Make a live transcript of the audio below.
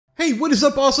Hey, what is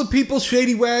up, awesome people?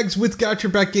 Shady Wags with Got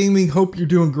Your Back Gaming. Hope you're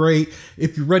doing great.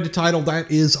 If you read the title,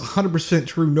 that is 100%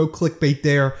 true. No clickbait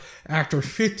there. After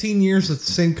 15 years at the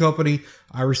same company,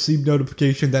 I received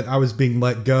notification that I was being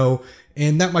let go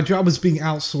and that my job was being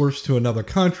outsourced to another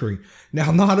country. Now,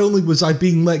 not only was I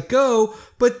being let go,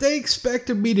 but they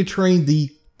expected me to train the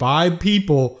 5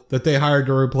 people that they hired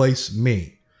to replace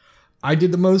me. I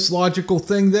did the most logical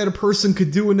thing that a person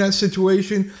could do in that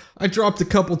situation. I dropped a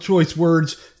couple choice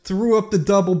words, threw up the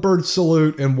double bird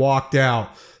salute, and walked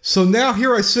out. So now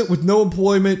here I sit with no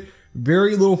employment,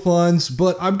 very little funds,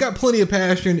 but I've got plenty of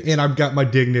passion and I've got my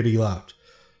dignity left.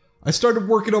 I started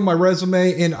working on my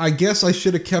resume, and I guess I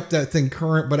should have kept that thing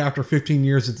current, but after 15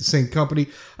 years at the same company,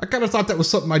 I kind of thought that was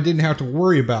something I didn't have to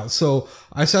worry about. So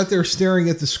I sat there staring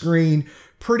at the screen,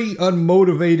 pretty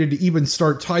unmotivated to even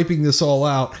start typing this all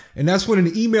out. And that's when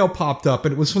an email popped up,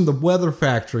 and it was from the Weather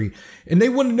Factory. And they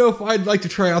wanted to know if I'd like to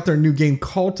try out their new game,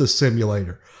 𝐂𝐷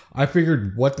Simulator. I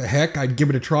figured, what the heck, I'd give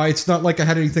it a try. It's not like I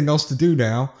had anything else to do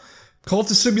now. 𝐂𝐷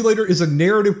Simulator is a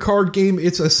narrative card game.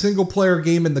 It's a single player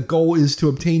game, and the goal is to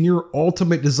obtain your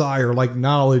ultimate desire, like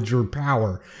knowledge or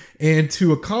power. And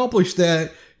to accomplish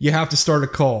that, you have to start a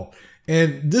cult.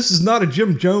 And this is not a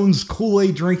Jim Jones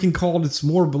Kool-Aid drinking cult. It's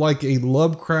more of like a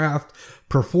Lovecraft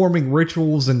performing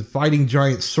rituals and fighting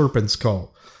giant serpents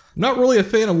cult. Not really a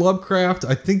fan of Lovecraft.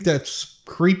 I think that's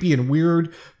creepy and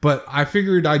weird, but I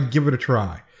figured I'd give it a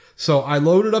try. So I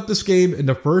loaded up this game, and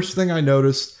the first thing I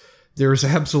noticed, there's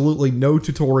absolutely no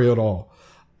tutorial at all.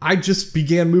 I just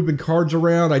began moving cards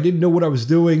around. I didn't know what I was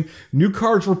doing. New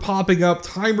cards were popping up,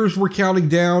 timers were counting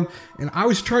down, and I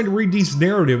was trying to read these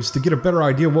narratives to get a better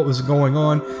idea of what was going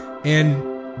on,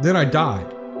 and then I died.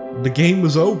 The game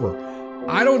was over.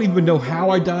 I don't even know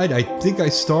how I died. I think I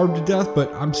starved to death,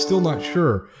 but I'm still not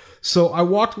sure. So I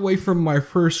walked away from my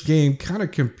first game kind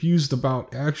of confused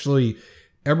about actually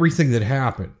everything that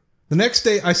happened. The next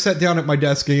day, I sat down at my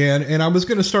desk again, and I was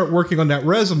going to start working on that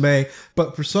resume,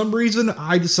 but for some reason,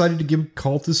 I decided to give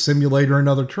𝐂𝐷 Simulator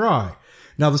another try.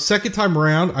 Now, the second time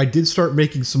around, I did start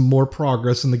making some more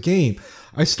progress in the game.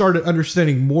 I started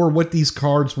understanding more what these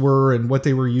cards were and what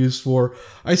they were used for.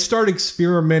 I started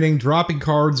experimenting, dropping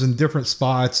cards in different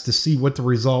spots to see what the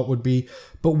result would be,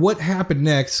 but what happened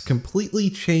next completely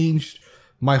changed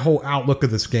my whole outlook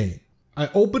of this game. I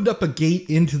opened up a gate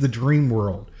into the dream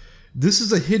world. This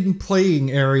is a hidden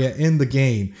playing area in the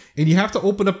game, and you have to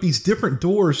open up these different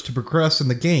doors to progress in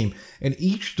the game, and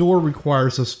each door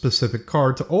requires a specific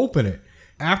card to open it.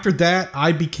 After that,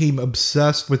 I became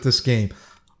obsessed with this game.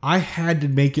 I had to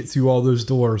make it through all those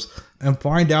doors and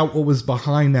find out what was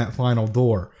behind that final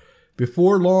door.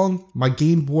 Before long, my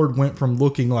game board went from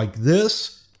looking like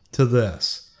this to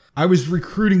this. I was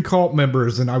recruiting cult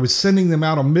members, and I was sending them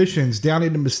out on missions down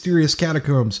into mysterious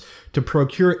catacombs to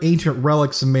procure ancient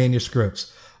relics and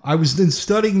manuscripts. I was then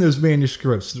studying those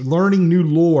manuscripts, learning new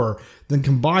lore, then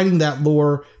combining that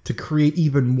lore to create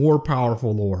even more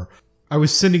powerful lore. I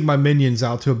was sending my minions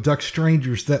out to abduct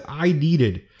strangers that I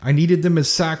needed. I needed them as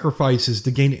sacrifices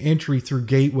to gain entry through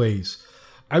gateways.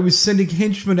 I was sending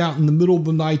henchmen out in the middle of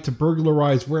the night to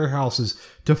burglarize warehouses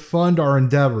to fund our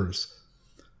endeavors.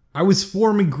 I was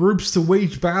forming groups to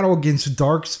wage battle against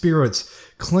dark spirits,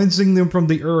 cleansing them from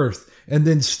the earth, and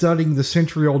then studying the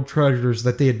century-old treasures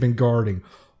that they had been guarding.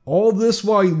 All this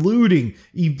while eluding,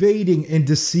 evading, and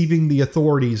deceiving the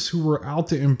authorities who were out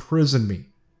to imprison me.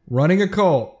 Running a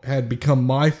cult had become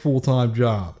my full-time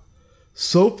job.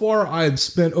 So far, I have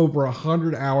spent over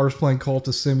 100 hours playing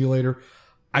𝐂𝐷 Simulator.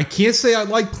 I can't say I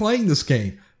like playing this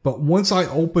game, but once I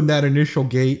opened that initial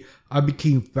gate, I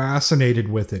became fascinated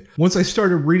with it. Once I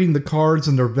started reading the cards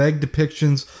and their vague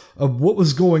depictions of what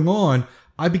was going on,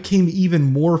 I became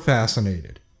even more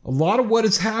fascinated. A lot of what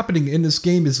is happening in this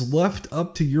game is left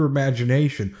up to your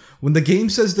imagination. When the game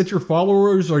says that your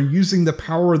followers are using the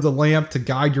power of the lamp to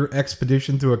guide your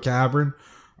expedition through a cavern,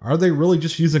 are they really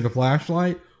just using a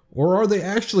flashlight? Or are they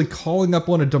actually calling up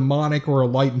on a demonic or a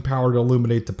light and power to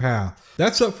illuminate the path?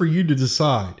 That's up for you to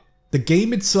decide. The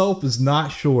game itself is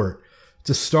not short.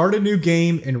 To start a new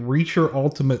game and reach your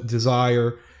ultimate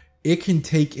desire, it can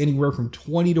take anywhere from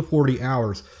 20 to 40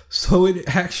 hours, so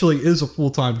it actually is a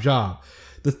full-time job.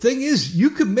 The thing is, you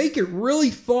could make it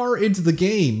really far into the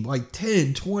game, like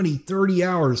 10, 20, 30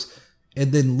 hours,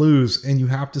 and then lose, and you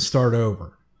have to start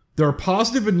over. There are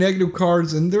positive and negative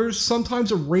cards, and there's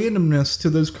sometimes a randomness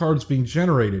to those cards being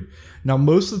generated. Now,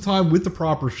 most of the time with the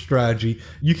proper strategy,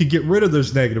 you can get rid of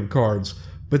those negative cards.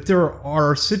 But there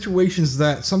are situations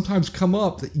that sometimes come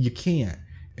up that you can't.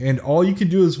 And all you can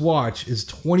do is watch is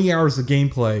 20 hours of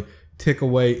gameplay tick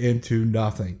away into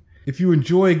nothing. If you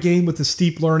enjoy a game with a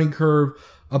steep learning curve,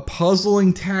 a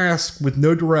puzzling task with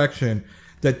no direction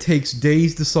that takes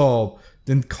days to solve,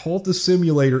 then Cultist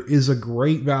Simulator is a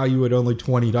great value at only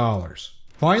 $20.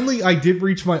 Finally, I did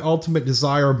reach my ultimate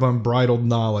desire of unbridled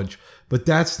knowledge, but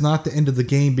that's not the end of the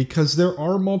game because there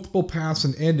are multiple paths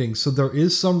and endings, so there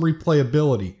is some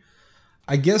replayability.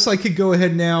 I guess I could go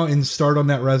ahead now and start on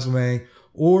that resume,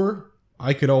 or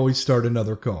I could always start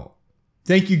another call.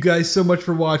 Thank you guys so much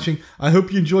for watching. I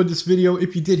hope you enjoyed this video.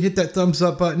 If you did, hit that thumbs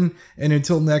up button, and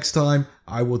until next time,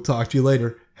 I will talk to you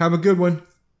later. Have a good one.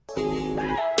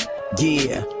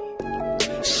 Yeah,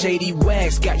 Shady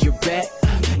Wags got your back.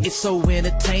 It's so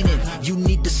entertaining. You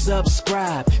need to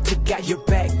subscribe to Got Your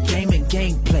Back gaming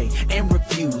gameplay and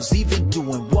reviews, even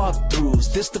doing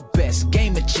walkthroughs. This the best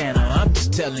gaming channel. I'm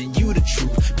just telling you the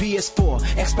truth. PS4,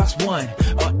 Xbox One,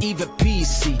 or even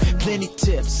PC. Plenty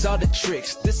tips, all the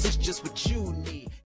tricks. This is just what you need.